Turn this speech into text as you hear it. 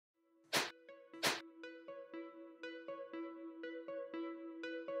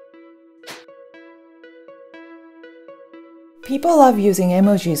People love using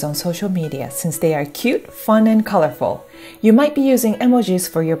emojis on social media since they are cute, fun, and colorful. You might be using emojis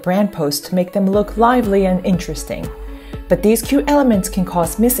for your brand posts to make them look lively and interesting. But these cute elements can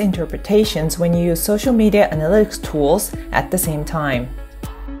cause misinterpretations when you use social media analytics tools at the same time.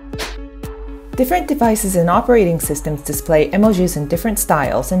 Different devices and operating systems display emojis in different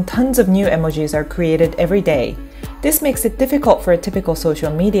styles, and tons of new emojis are created every day. This makes it difficult for a typical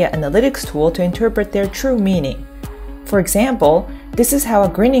social media analytics tool to interpret their true meaning. For example, this is how a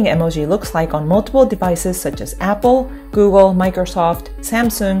grinning emoji looks like on multiple devices such as Apple, Google, Microsoft,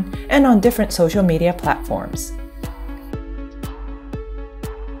 Samsung, and on different social media platforms.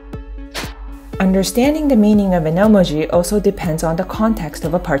 Understanding the meaning of an emoji also depends on the context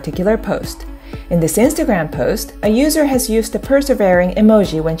of a particular post. In this Instagram post, a user has used the persevering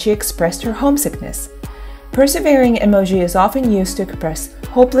emoji when she expressed her homesickness. Persevering emoji is often used to express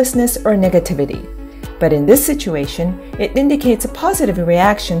hopelessness or negativity. But in this situation, it indicates a positive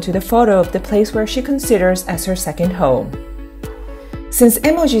reaction to the photo of the place where she considers as her second home. Since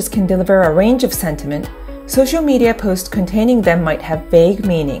emojis can deliver a range of sentiment, social media posts containing them might have vague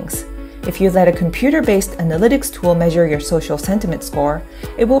meanings. If you let a computer-based analytics tool measure your social sentiment score,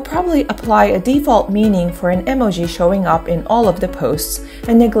 it will probably apply a default meaning for an emoji showing up in all of the posts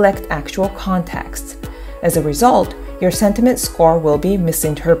and neglect actual context. As a result, your sentiment score will be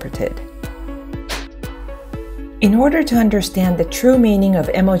misinterpreted. In order to understand the true meaning of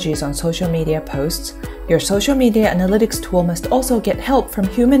emojis on social media posts, your social media analytics tool must also get help from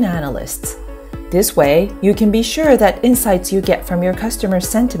human analysts. This way, you can be sure that insights you get from your customers'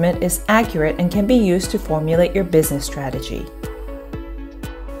 sentiment is accurate and can be used to formulate your business strategy.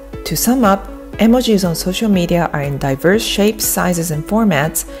 To sum up, emojis on social media are in diverse shapes, sizes, and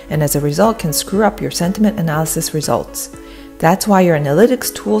formats, and as a result can screw up your sentiment analysis results. That's why your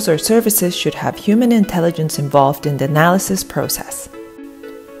analytics tools or services should have human intelligence involved in the analysis process.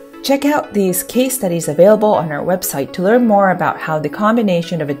 Check out these case studies available on our website to learn more about how the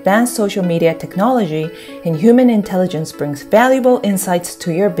combination of advanced social media technology and human intelligence brings valuable insights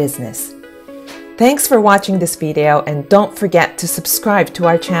to your business. Thanks for watching this video, and don't forget to subscribe to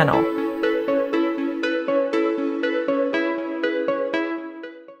our channel.